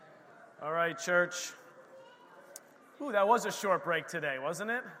All right, church. Ooh, that was a short break today, wasn't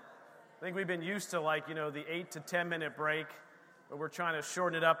it? I think we've been used to the 8 to 10 minute break, but we're trying to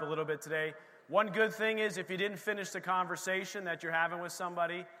shorten it up a little bit today. One good thing is if you didn't finish the conversation that you're having with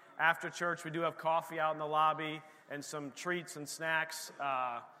somebody after church, we do have coffee out in the lobby and some treats and snacks.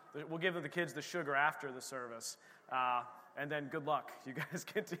 We'll give the kids the sugar after the service. And then good luck. You guys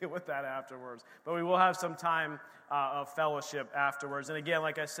can deal with that afterwards. But we will have some time of fellowship afterwards. And again,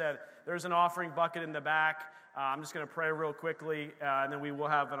 like I said, there's an offering bucket in the back. I'm just going to pray real quickly, and then we will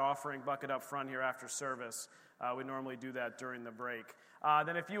have an offering bucket up front here after service. We normally do that during the break.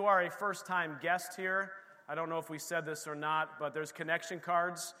 Then if you are a first-time guest here, I don't know if we said this or not, but there's connection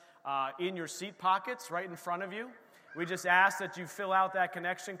cards in your seat pockets right in front of you. We just ask that you fill out that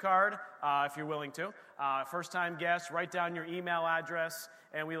connection card if you're willing to. First-time guests, write down your email address,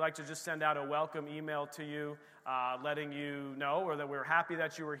 and we like to just send out a welcome email to you letting you know or that we're happy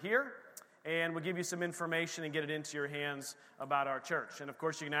that you were here, and we'll give you some information and get it into your hands about our church. And, of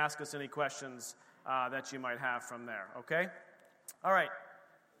course, you can ask us any questions that you might have from there, okay? All right.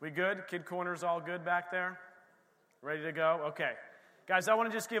 We good? Kid Corner's all good back there? Ready to go? Okay. Guys, I want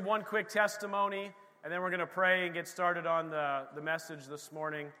to just give one quick testimony, and then we're going to pray and get started on the message this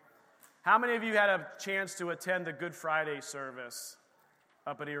morning. How many of you had a chance to attend the Good Friday service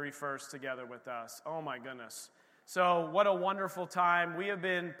up at Erie First together with us? Oh, my goodness. So what a wonderful time. We have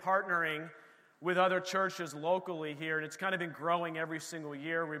been partnering with other churches locally here, and it's kind of been growing every single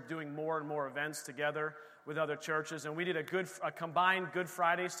year. We're doing more and more events together with other churches, and we did a combined Good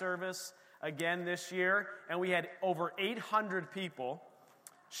Friday service again this year, and we had over 800 people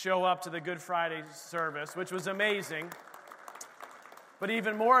show up to the Good Friday service, which was amazing. But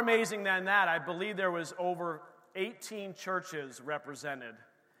even more amazing than that, I believe there was over 18 churches represented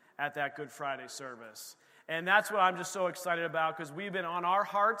at that Good Friday service. And that's what I'm just so excited about, because we've been on our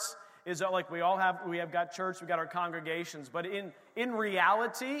hearts is that we have got church, we've got our congregations, but in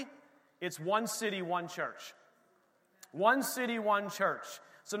reality, it's one city, one church. One city, one church.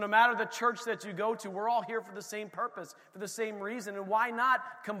 So no matter the church that you go to, we're all here for the same purpose, for the same reason. And why not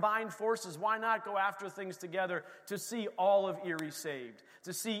combine forces? Why not go after things together to see all of Erie saved,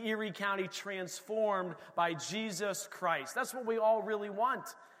 to see Erie County transformed by Jesus Christ? That's what we all really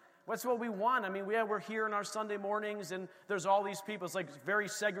want. That's what we want. I mean, we're here in our Sunday mornings, and there's all these people. It's like very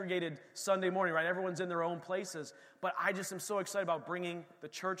segregated Sunday morning, right? Everyone's in their own places. But I just am so excited about bringing the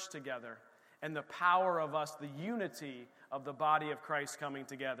church together and the power of us, the unity of the body of Christ coming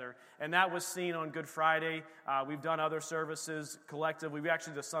together. And that was seen on Good Friday. We've done other services collectively. We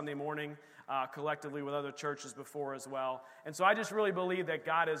actually did a Sunday morning collectively with other churches before as well. And so I just really believe that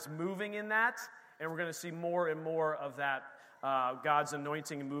God is moving in that, and we're going to see more and more of that, God's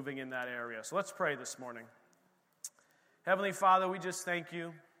anointing moving in that area. So let's pray this morning. Heavenly Father, we just thank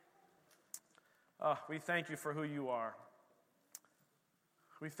you. We thank you for who you are.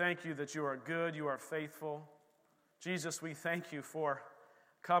 We thank you that you are good, you are faithful. Jesus, we thank you for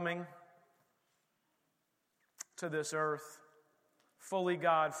coming to this earth, fully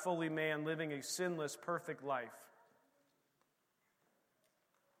God, fully man, living a sinless, perfect life.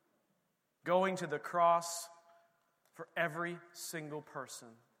 Going to the cross for every single person,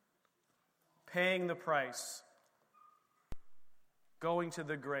 paying the price, going to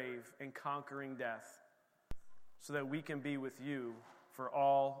the grave and conquering death so that we can be with you for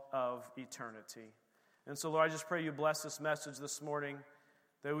all of eternity. And so, Lord, I just pray you bless this message this morning,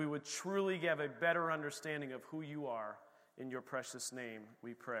 that we would truly have a better understanding of who you are. In your precious name,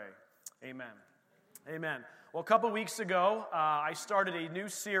 we pray. Amen. Amen. Well, a couple weeks ago, I started a new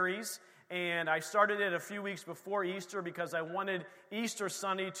series, and I started it a few weeks before Easter because I wanted Easter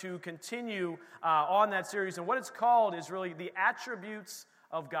Sunday to continue on that series. And what it's called is really the attributes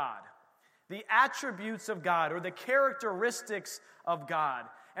of God. The attributes of God, or the characteristics of God.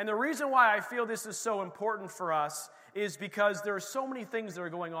 And the reason why I feel this is so important for us is because there are so many things that are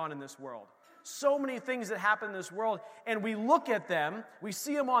going on in this world. So many things that happen in this world, and we look at them, we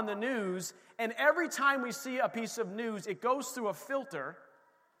see them on the news, and every time we see a piece of news, it goes through a filter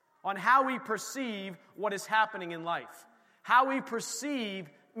on how we perceive what is happening in life, how we perceive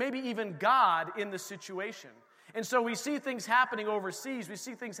maybe even God in the situation. And so we see things happening overseas, we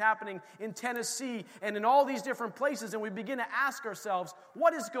see things happening in Tennessee and in all these different places, and we begin to ask ourselves,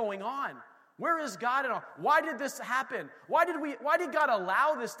 what is going on? Where is God in all? Why did this happen? Why did God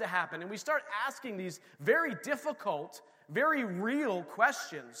allow this to happen? And we start asking these very difficult, very real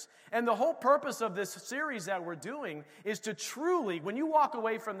questions. And the whole purpose of this series that we're doing is to truly, when you walk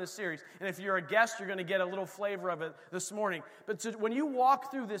away from this series, and if you're a guest, you're going to get a little flavor of it this morning, but when you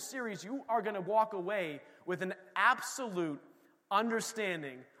walk through this series, you are going to walk away with an absolute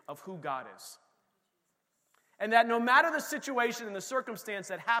understanding of who God is. And that no matter the situation and the circumstance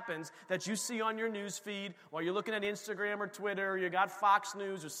that happens that you see on your news feed while you're looking at Instagram or Twitter, or you got Fox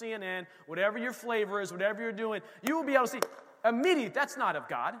News or CNN, whatever your flavor is, whatever you're doing, you will be able to see immediately that's not of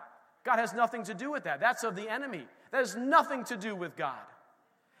God. God has nothing to do with that. That's of the enemy. That has nothing to do with God.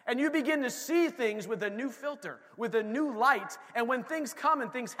 And you begin to see things with a new filter, with a new light. And when things come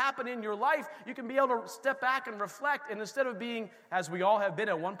and things happen in your life, you can be able to step back and reflect. And instead of being, as we all have been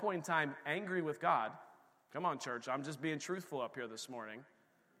at one point in time, angry with God. Come on, church. I'm just being truthful up here this morning.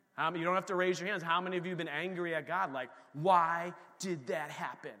 You don't have to raise your hands. How many of you have been angry at God? Like, why did that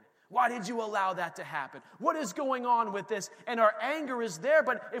happen? Why did you allow that to happen? What is going on with this? And our anger is there.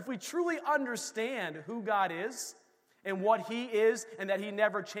 But if we truly understand who God is and what He is and that He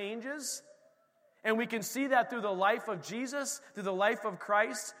never changes, and we can see that through the life of Jesus, through the life of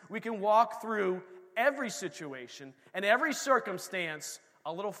Christ, we can walk through every situation and every circumstance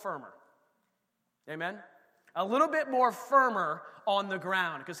a little firmer. Amen? A little bit more firmer on the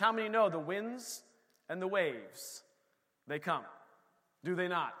ground. Because how many know the winds and the waves, they come? Do they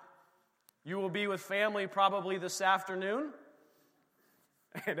not? You will be with family probably this afternoon.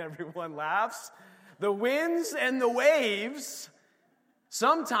 And everyone laughs. The winds and the waves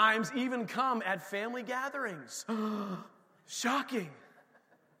sometimes even come at family gatherings. Shocking.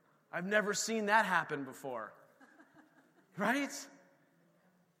 I've never seen that happen before. Right?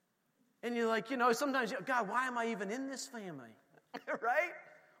 And you're like, sometimes, God, why am I even in this family? Right?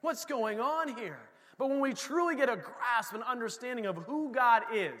 What's going on here? But when we truly get a grasp and understanding of who God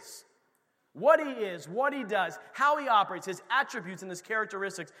is, what He does, how He operates, His attributes and His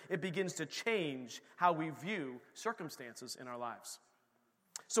characteristics, it begins to change how we view circumstances in our lives.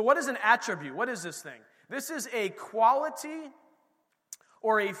 So what is an attribute? What is this thing? This is a quality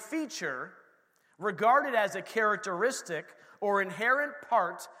or a feature regarded as a characteristic or inherent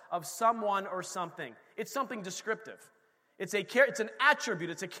part of someone or something. It's something descriptive. It's an attribute.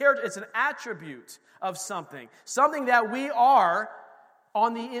 It's an attribute of something. Something that we are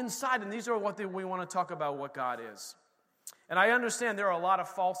on the inside. And these are what we want to talk about what God is. And I understand there are a lot of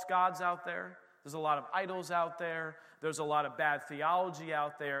false gods out there. There's a lot of idols out there. There's a lot of bad theology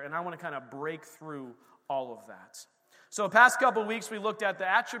out there. And I want to kind of break through all of that. So the past couple of weeks we looked at the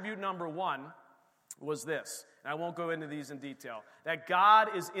attribute number 1 was this. And I won't go into these in detail. That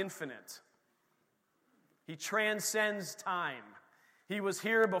God is infinite. He transcends time. He was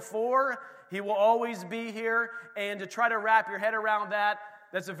here before. He will always be here. And to try to wrap your head around that,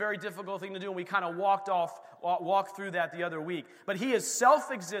 that's a very difficult thing to do. And we kind of walked through that the other week. But He is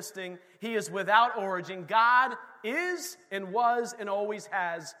self-existing. He is without origin. God is and was and always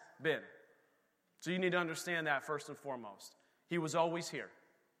has been. So you need to understand that first and foremost. He was always here.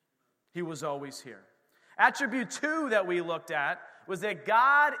 He was always here. Attribute 2 that we looked at was that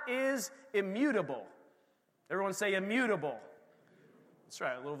God is immutable. Everyone say immutable. That's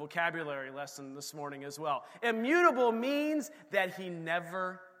right, a little vocabulary lesson this morning as well. Immutable means that He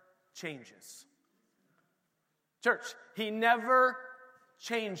never changes. Church, He never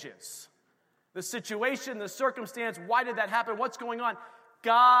changes. The situation, the circumstance, why did that happen? What's going on?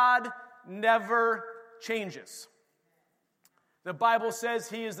 God never changes. The Bible says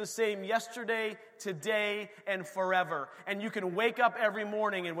He is the same yesterday, today, and forever. And you can wake up every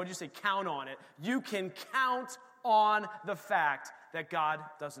morning and count on it. You can count on the fact that God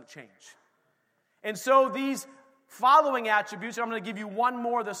doesn't change. And so these following attributes, I'm going to give you one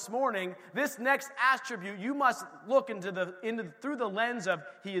more this morning. This next attribute, you must look through the lens of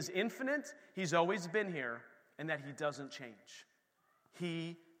He is infinite, He's always been here, and that He doesn't change.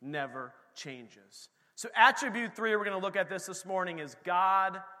 He never changes. So attribute 3, we're going to look at this morning, is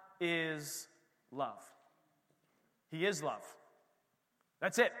God is love. He is love.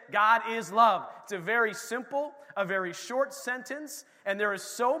 That's it. God is love. It's a very simple, a very short sentence, and there is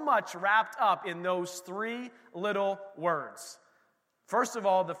so much wrapped up in those 3 little words. First of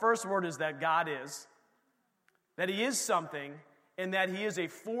all, the first word is that God is, that He is something, and that He is a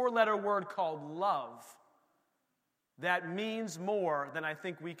 4-letter word called love that means more than I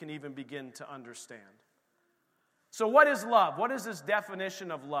think we can even begin to understand. So what is love? What is this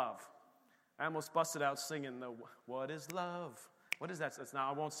definition of love? I almost busted out singing the, what is love? What is that? That's not,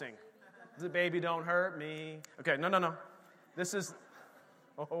 I won't sing. The baby don't hurt me. Okay, no. This is,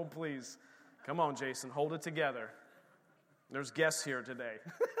 oh please. Come on, Jason, hold it together. There's guests here today.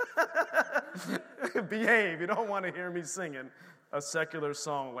 Behave. You don't want to hear me singing a secular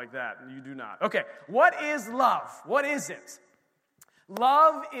song like that. You do not. Okay, what is love? What is it?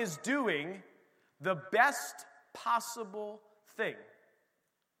 Love is doing the best possible thing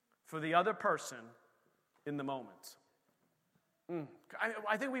for the other person in the moment.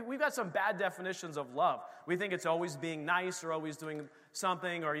 I think we've got some bad definitions of love. We think it's always being nice or always doing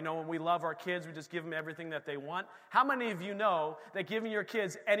something, or, when we love our kids, we just give them everything that they want. How many of you know that giving your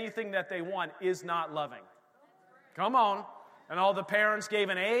kids anything that they want is not loving? Come on. And all the parents gave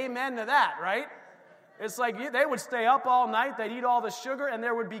an amen to that, right? It's like they would stay up all night, they'd eat all the sugar, and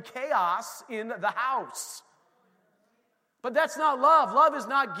there would be chaos in the house. But that's not love. Love is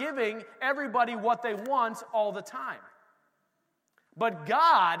not giving everybody what they want all the time. But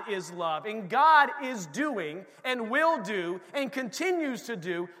God is love, and God is doing and will do and continues to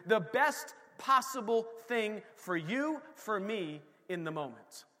do the best possible thing for you, for me, in the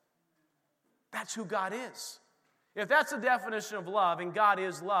moment. That's who God is. If that's the definition of love, and God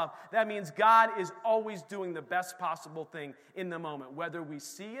is love, that means God is always doing the best possible thing in the moment, whether we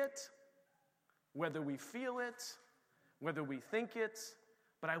see it, whether we feel it, whether we think it,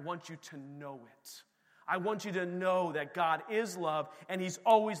 but I want you to know it. I want you to know that God is love, and He's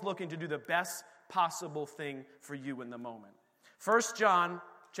always looking to do the best possible thing for you in the moment. 1 John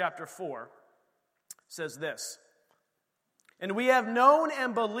chapter 4 says this, "And we have known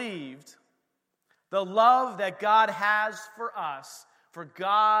and believed the love that God has for us, for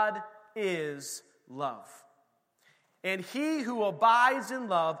God is love. And he who abides in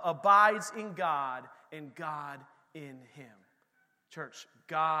love abides in God, and God in him." Church,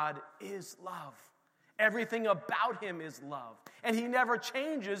 God is love. Everything about him is love. And he never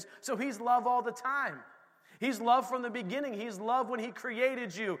changes, so he's love all the time. He's love from the beginning. He's love when he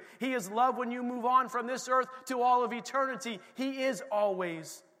created you. He is love when you move on from this earth to all of eternity. He is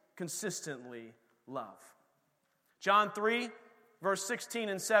always consistently love. John 3, verse 16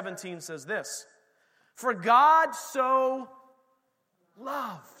 and 17 says this, "For God so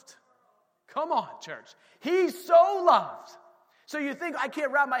loved." Come on, church. He so loved. So you think, I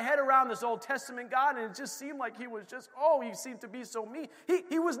can't wrap my head around this Old Testament God, and it just seemed like he was just, he seemed to be so mean.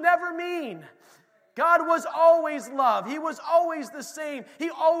 He was never mean. God was always love. He was always the same. He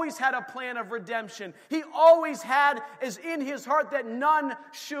always had a plan of redemption. He always had as in his heart that none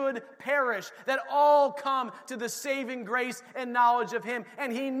should perish, that all come to the saving grace and knowledge of him.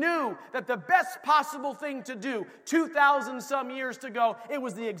 And he knew that the best possible thing to do 2,000 some years to go, it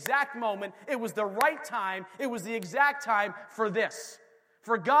was the exact moment, it was the right time, it was the exact time for this.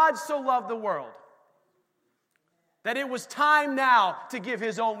 For God so loved the world that it was time now to give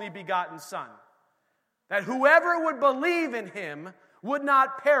his only begotten Son, that whoever would believe in him would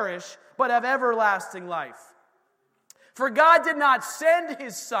not perish, but have everlasting life. For God did not send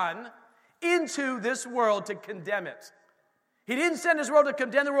his Son into this world to condemn it. He didn't send his world to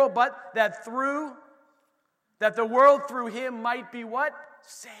condemn the world, but that the world through him might be what?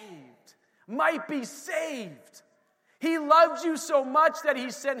 Saved. Might be saved. He loved you so much that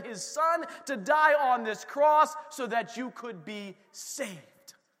he sent his Son to die on this cross so that you could be saved.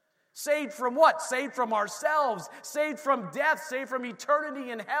 Saved from what? Saved from ourselves. Saved from death. Saved from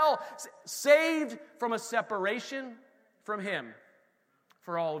eternity in hell. Saved from a separation from him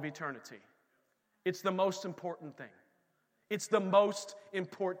for all of eternity. It's the most important thing. It's the most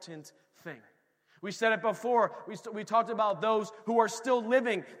important thing. We said it before. We talked about those who are still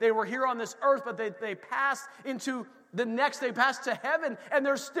living. They were here on this earth, but they passed into the next. They passed to heaven, and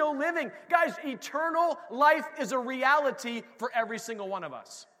they're still living. Guys, eternal life is a reality for every single one of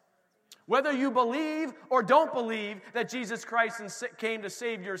us. Whether you believe or don't believe that Jesus Christ came to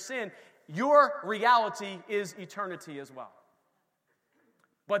save your sin, your reality is eternity as well.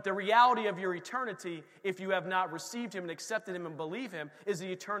 But the reality of your eternity, if you have not received him and accepted him and believe him, is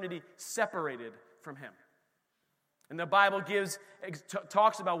the eternity separated from him. And the Bible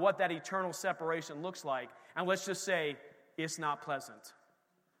talks about what that eternal separation looks like. And let's just say, it's not pleasant.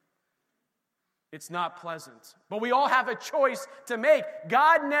 It's not pleasant. But we all have a choice to make.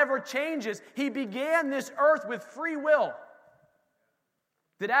 God never changes. He began this earth with free will.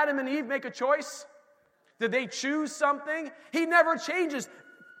 Did Adam and Eve make a choice? Did they choose something? He never changes.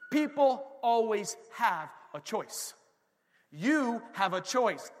 People always have a choice. You have a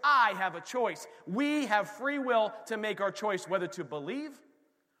choice. I have a choice. We have free will to make our choice whether to believe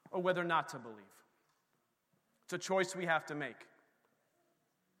or whether not to believe. It's a choice we have to make.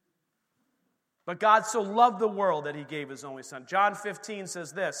 But God so loved the world that he gave his only Son. John 15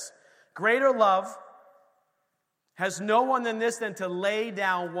 says this, "Greater love has no one than this, than to lay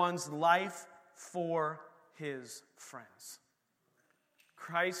down one's life for his friends."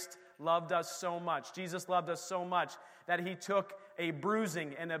 Christ loved us so much. Jesus loved us so much that he took a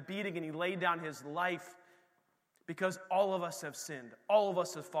bruising and a beating and he laid down his life because all of us have sinned. All of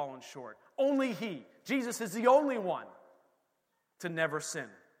us have fallen short. Only he, Jesus, is the only one to never sin.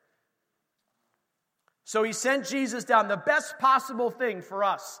 So he sent Jesus down. The best possible thing for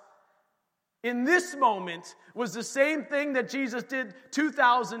us in this moment was the same thing that Jesus did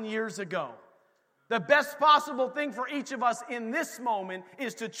 2,000 years ago. The best possible thing for each of us in this moment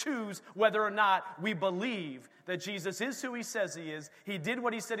is to choose whether or not we believe that Jesus is who he says he is, he did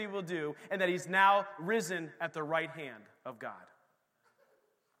what he said he will do, and that he's now risen at the right hand of God.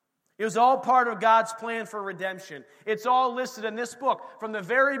 It was all part of God's plan for redemption. It's all listed in this book from the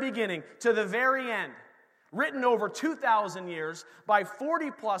very beginning to the very end. Written over 2,000 years by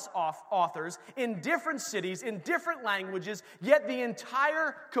 40-plus authors in different cities, in different languages, yet the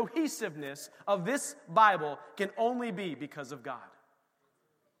entire cohesiveness of this Bible can only be because of God.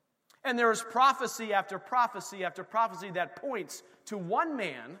 And there is prophecy after prophecy after prophecy that points to one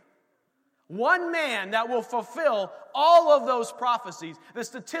man that will fulfill all of those prophecies. The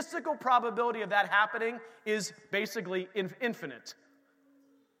statistical probability of that happening is basically infinite.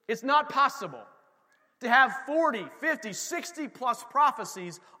 It's not possible to have 40, 50, 60 plus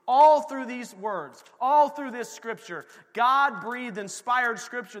prophecies all through these words, all through this scripture. God-breathed, inspired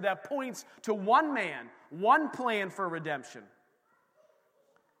scripture that points to one man, one plan for redemption.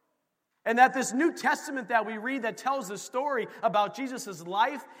 And that this New Testament that we read that tells the story about Jesus'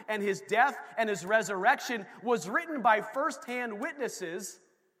 life and his death and his resurrection was written by first-hand witnesses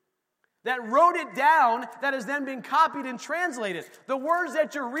that wrote it down, that has then been copied and translated. The words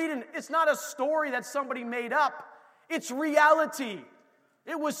that you're reading, it's not a story that somebody made up. It's reality.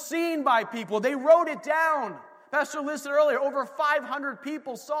 It was seen by people. They wrote it down. Pastor listed earlier, over 500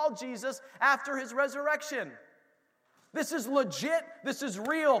 people saw Jesus after his resurrection. This is legit. This is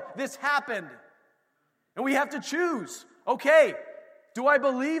real. This happened. And we have to choose. Okay, do I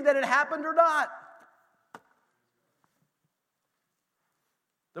believe that it happened or not?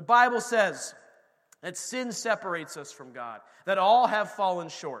 The Bible says that sin separates us from God, that all have fallen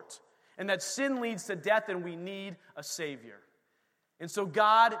short, and that sin leads to death and we need a Savior. And so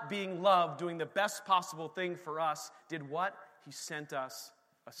God, being love, doing the best possible thing for us, did what? He sent us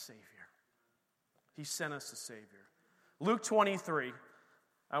a Savior. He sent us a Savior. Luke 23.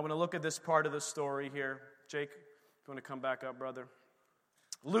 I want to look at this part of the story here. Jake, if you want to come back up, brother.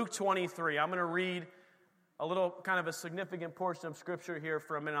 Luke 23. I'm going to read a little kind of a significant portion of Scripture here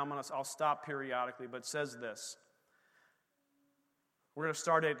for a minute. I'll stop periodically, but it says this. We're going to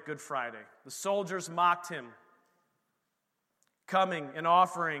start at Good Friday. The soldiers mocked him, coming and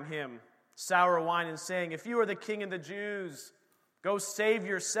offering him sour wine and saying, "If you are the king of the Jews, go save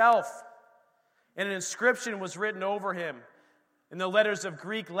yourself." And an inscription was written over him in the letters of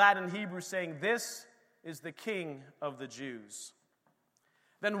Greek, Latin, Hebrew, saying, "This is the King of the Jews."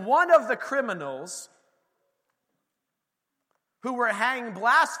 Then one of the criminals who were hanging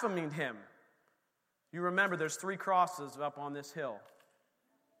blasphemed him. You remember there's 3 crosses up on this hill,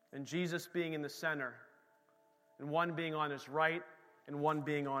 and Jesus being in the center, and one being on his right, and one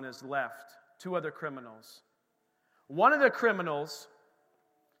being on his left. 2 other criminals. One of the criminals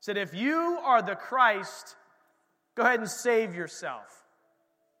said, "If you are the Christ, go ahead and save yourself."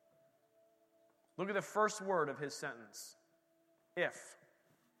 Look at the first word of his sentence. If.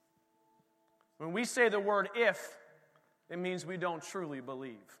 When we say the word if, it means we don't truly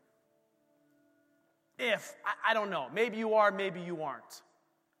believe. If. I don't know. Maybe you are, maybe you aren't.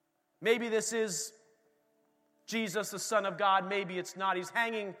 Maybe this is Jesus, the Son of God. Maybe it's not. He's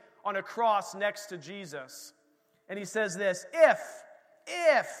hanging on a cross next to Jesus. And he says this, if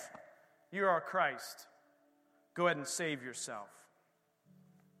you are Christ, go ahead and save yourself.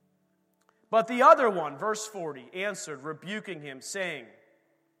 But the other one, verse 40, answered, rebuking him, saying,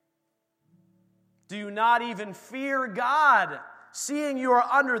 "Do you not even fear God, seeing you are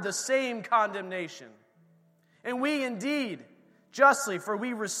under the same condemnation? And we indeed, justly, for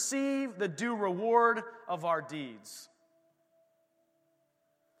we receive the due reward of our deeds."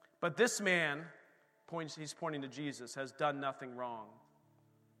 But this man, he's pointing to Jesus, has done nothing wrong.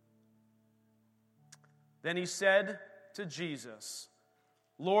 Then he said to Jesus,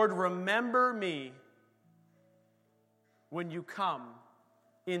 "Lord, remember me when you come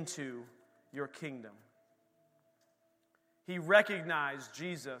into your kingdom." He recognized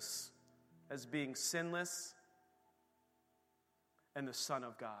Jesus as being sinless and the Son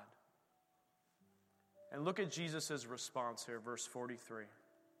of God. And look at Jesus' response here, verse 43.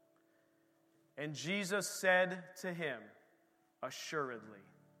 And Jesus said to him, "Assuredly,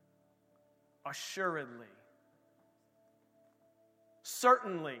 assuredly,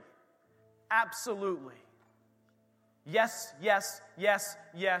 certainly, absolutely, yes, yes, yes,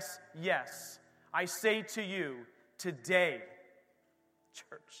 yes, yes, I say to you, today,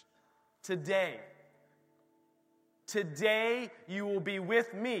 church, today you will be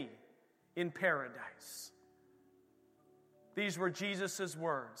with me in paradise. These were Jesus'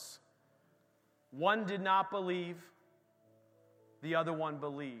 words. One did not believe, the other one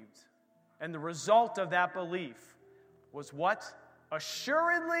believed. And the result of that belief was what?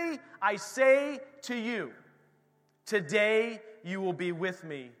 Assuredly, I say to you, today you will be with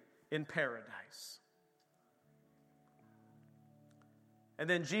me in paradise. And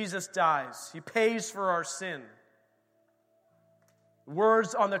then Jesus dies. He pays for our sin.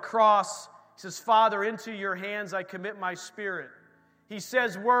 Words on the cross, he says, Father, into your hands I commit my spirit. He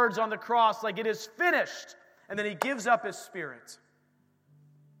says words on the cross like it is finished, and then he gives up his spirit.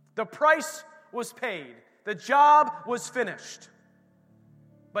 The price was paid. The job was finished.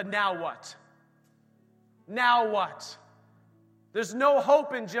 But now what? Now what? There's no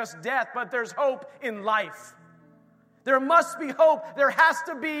hope in just death, but there's hope in life. There must be hope. There has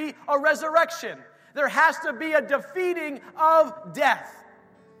to be a resurrection. There has to be a defeating of death.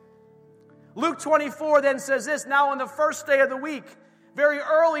 Luke 24 then says this, now on the first day of the week, very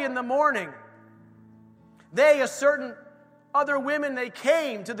early in the morning, a certain other women, they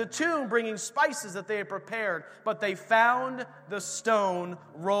came to the tomb bringing spices that they had prepared, but they found the stone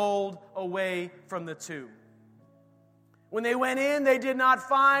rolled away from the tomb. When they went in, they did not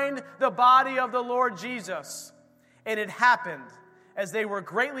find the body of the Lord Jesus. And it happened, as they were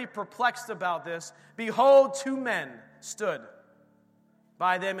greatly perplexed about this, behold, two men stood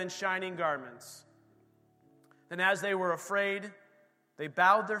by them in shining garments. Then as they were afraid, they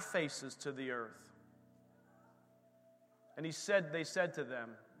bowed their faces to the earth. And they said to them,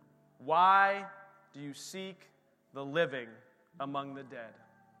 why do you seek the living among the dead?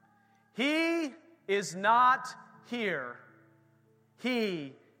 He is not here.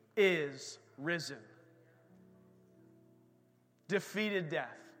 He is risen. Defeated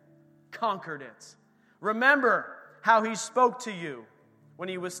death, conquered it. Remember how he spoke to you when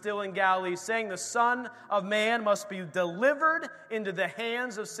he was still in Galilee, saying the Son of Man must be delivered into the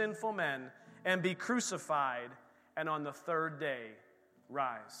hands of sinful men and be crucified, and on the third day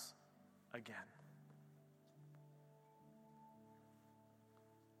rise again.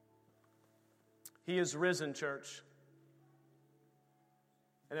 He is risen, church.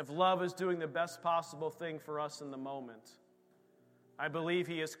 And if love is doing the best possible thing for us in the moment, I believe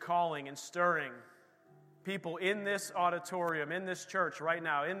he is calling and stirring people in this auditorium, in this church right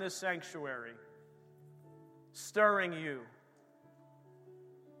now, in this sanctuary, stirring you,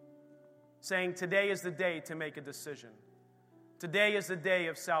 saying today is the day to make a decision. Today is the day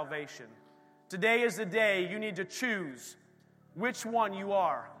of salvation. Today is the day you need to choose which one you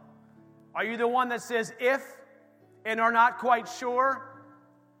are. Are you the one that says if and are not quite sure?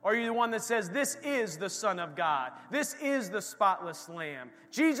 Or are you the one that says, this is the Son of God. This is the spotless Lamb.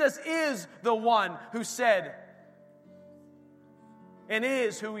 Jesus is the one who said and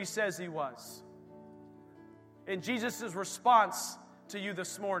is who he says he was. And Jesus' response to you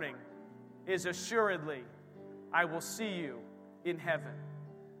this morning is assuredly, I will see you in heaven.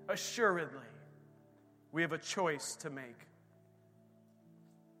 Assuredly, we have a choice to make.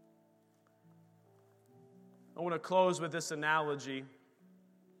 I want to close with this analogy.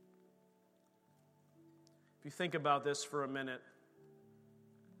 If you think about this for a minute,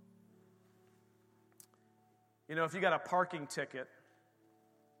 if you got a parking ticket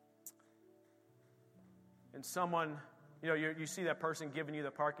and someone, you see that person giving you the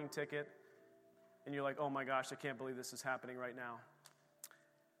parking ticket and you're like, oh my gosh, I can't believe this is happening right now.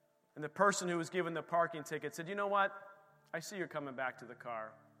 And the person who was given the parking ticket said, you know what? I see you're coming back to the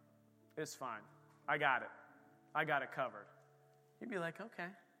car. It's fine. I got it. I got it covered. You'd be like, okay,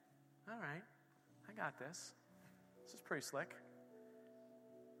 all right. I got this. This is pretty slick.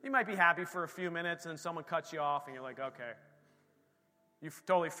 You might be happy for a few minutes and someone cuts you off and you're like, okay. You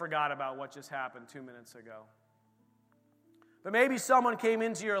totally forgot about what just happened 2 minutes ago. But maybe someone came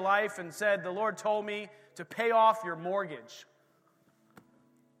into your life and said, the Lord told me to pay off your mortgage.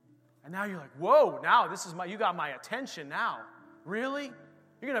 And now you're like, whoa, now you got my attention now. Really?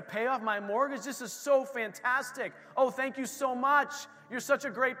 You're going to pay off my mortgage? This is so fantastic. Oh, thank you so much. You're such a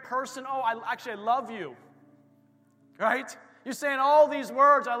great person. Oh, I love you. Right? You're saying all these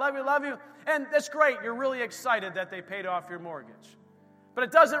words, I love you. And that's great. You're really excited that they paid off your mortgage. But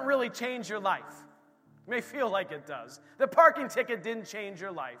it doesn't really change your life. It may feel like it does. The parking ticket didn't change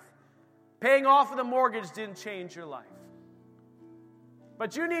your life. Paying off of the mortgage didn't change your life.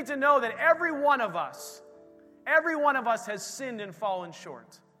 But you need to know that every one of us has sinned and fallen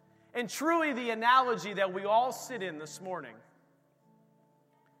short. And truly the analogy that we all sit in this morning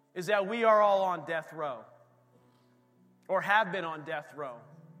is that we are all on death row. Or have been on death row.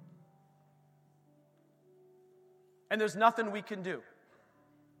 And there's nothing we can do.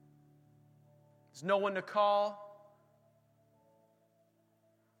 There's no one to call.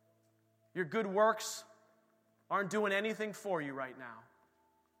 Your good works aren't doing anything for you right now.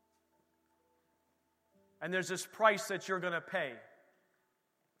 And there's this price that you're going to pay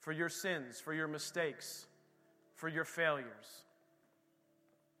for your sins, for your mistakes, for your failures.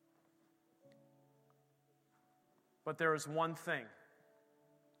 But there is one thing,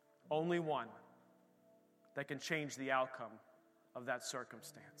 only one, that can change the outcome of that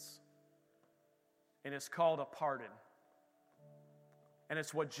circumstance. And it's called a pardon. And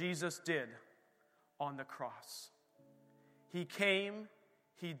it's what Jesus did on the cross. He came,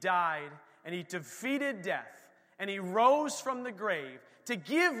 He died, and He defeated death, and He rose from the grave to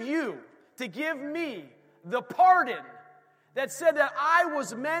give you, to give me, the pardon that said that I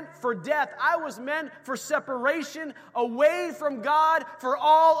was meant for death. I was meant for separation away from God for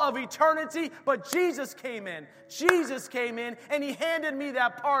all of eternity. But Jesus came in. Jesus came in and He handed me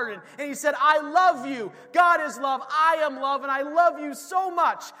that pardon. And He said, I love you. God is love. I am love. And I love you so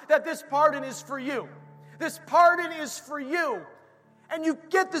much that this pardon is for you. This pardon is for you. And you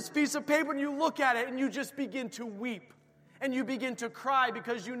get this piece of paper and you look at it and you just begin to weep. And you begin to cry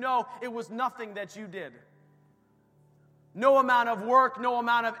because you know it was nothing that you did. No amount of work, no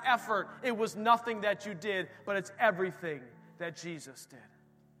amount of effort. It was nothing that you did, but it's everything that Jesus did.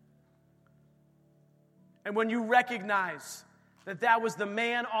 And when you recognize that that was the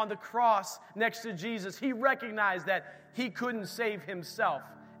man on the cross next to Jesus, he recognized that he couldn't save himself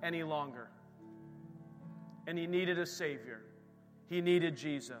any longer. And he needed a Savior. He needed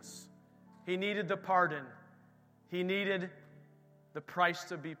Jesus. He needed the pardon. He needed the price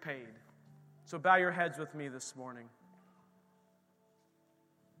to be paid. So bow your heads with me this morning.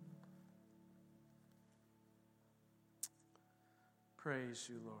 Praise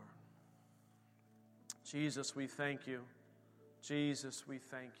you, Lord. Jesus, we thank you. Jesus, we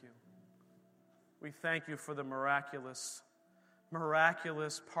thank you. We thank you for the miraculous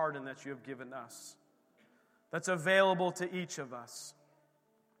pardon that you have given us, that's available to each of us.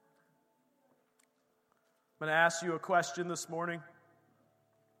 I'm going to ask you a question this morning.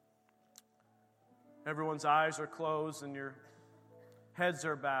 Everyone's eyes are closed and your heads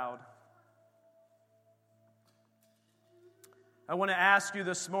are bowed. I want to ask you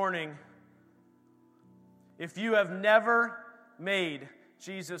this morning, if you have never made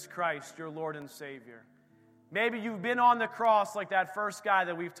Jesus Christ your Lord and Savior, maybe you've been on the cross like that first guy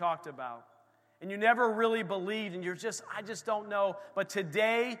that we've talked about, and you never really believed, and I just don't know, but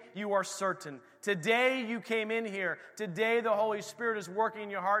today you are certain. Today you came in here. Today the Holy Spirit is working in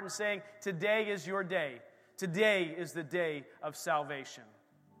your heart and saying, today is your day. Today is the day of salvation.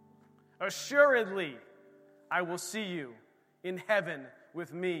 Assuredly, I will see you in heaven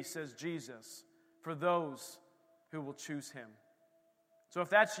with me, says Jesus, for those who will choose Him. So if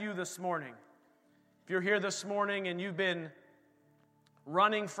that's you this morning, if you're here this morning and you've been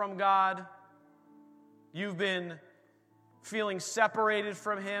running from God, you've been feeling separated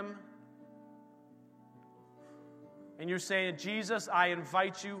from Him, and you're saying, Jesus, I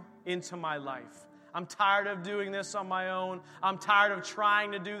invite you into my life. I'm tired of doing this on my own. I'm tired of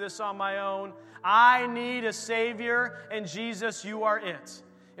trying to do this on my own. I need a Savior, and Jesus, you are it.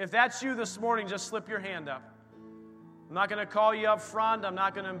 If that's you this morning, just slip your hand up. I'm not going to call you up front. I'm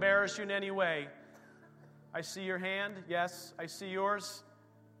not going to embarrass you in any way. I see your hand. Yes, I see yours.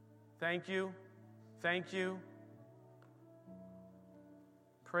 Thank you. Thank you.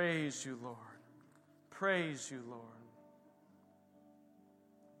 Praise you, Lord. Praise you, Lord.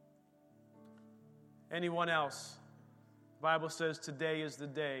 Anyone else? The Bible says today is the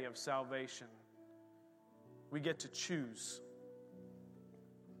day of salvation. We get to choose.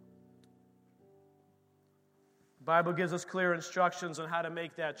 The Bible gives us clear instructions on how to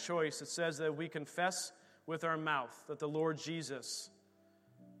make that choice. It says that we confess with our mouth that the Lord Jesus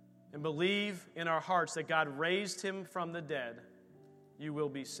and believe in our hearts that God raised Him from the dead, you will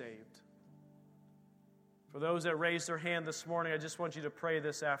be saved. For those that raised their hand this morning, I just want you to pray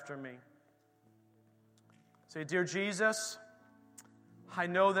this after me. Say, dear Jesus, I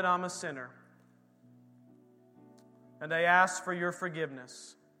know that I'm a sinner, and I ask for your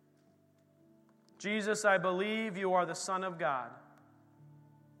forgiveness. Jesus, I believe you are the Son of God,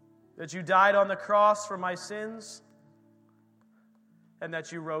 that you died on the cross for my sins, and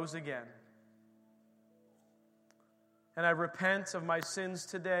that you rose again. And I repent of my sins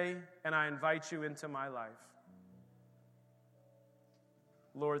today, and I invite you into my life.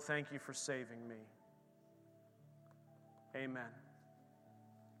 Lord, thank you for saving me. Amen.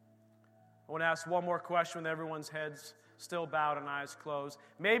 I want to ask one more question with everyone's heads still bowed and eyes closed.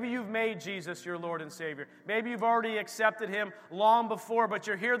 Maybe you've made Jesus your Lord and Savior. Maybe you've already accepted Him long before, but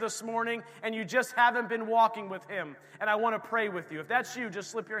you're here this morning and you just haven't been walking with Him. And I want to pray with you. If that's you,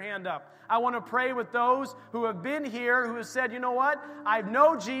 just slip your hand up. I want to pray with those who have been here, who have said, you know what? I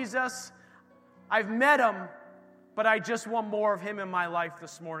know Jesus. I've met Him, but I just want more of Him in my life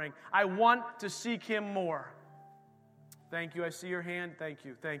this morning. I want to seek Him more. Thank you. I see your hand. Thank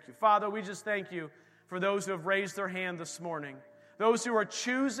you. Thank you. Father, we just thank you for those who have raised their hand this morning, those who are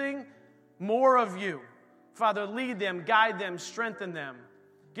choosing more of you. Father, lead them, guide them, strengthen them.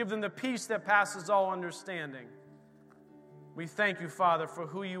 Give them the peace that passes all understanding. We thank you, Father, for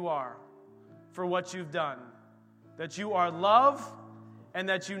who you are, for what you've done, that you are love and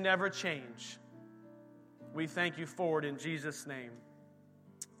that you never change. We thank you for it in Jesus' name.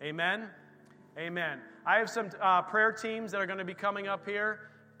 Amen. Amen. I have some prayer teams that are going to be coming up here.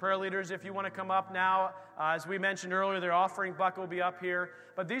 Prayer leaders, if you want to come up now, as we mentioned earlier, their offering bucket will be up here.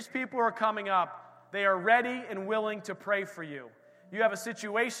 But these people are coming up. They are ready and willing to pray for you. You have a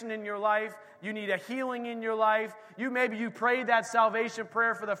situation in your life. You need a healing in your life. Maybe you prayed that salvation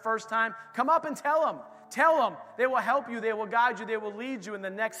prayer for the first time. Come up and tell them. Tell them. They will help you. They will guide you. They will lead you in the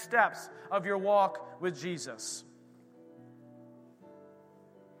next steps of your walk with Jesus.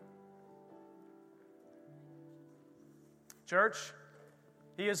 Church,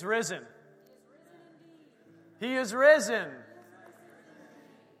 He is risen. He is risen.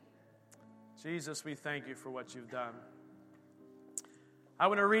 Jesus, we thank you for what you've done. I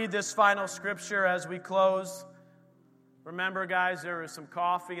want to read this final scripture as we close. Remember, guys, there is some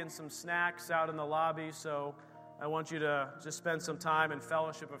coffee and some snacks out in the lobby, so I want you to just spend some time and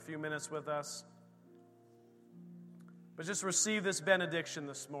fellowship a few minutes with us. But just receive this benediction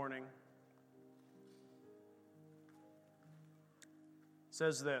this morning. It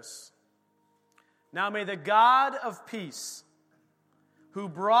says this: Now may the God of peace, who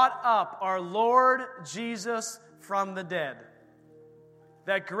brought up our Lord Jesus from the dead,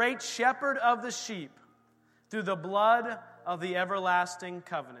 that great shepherd of the sheep, through the blood of the everlasting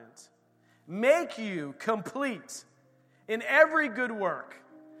covenant, make you complete in every good work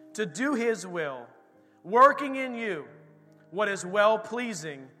to do His will, working in you what is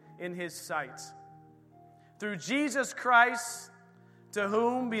well-pleasing in His sight. Through Jesus Christ, to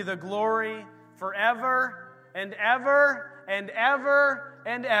whom be the glory forever and ever and ever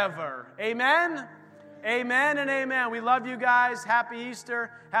and ever. Amen? Amen and amen. We love you guys. Happy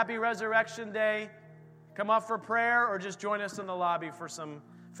Easter. Happy Resurrection Day. Come up for prayer or just join us in the lobby for some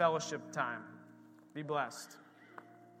fellowship time. Be blessed.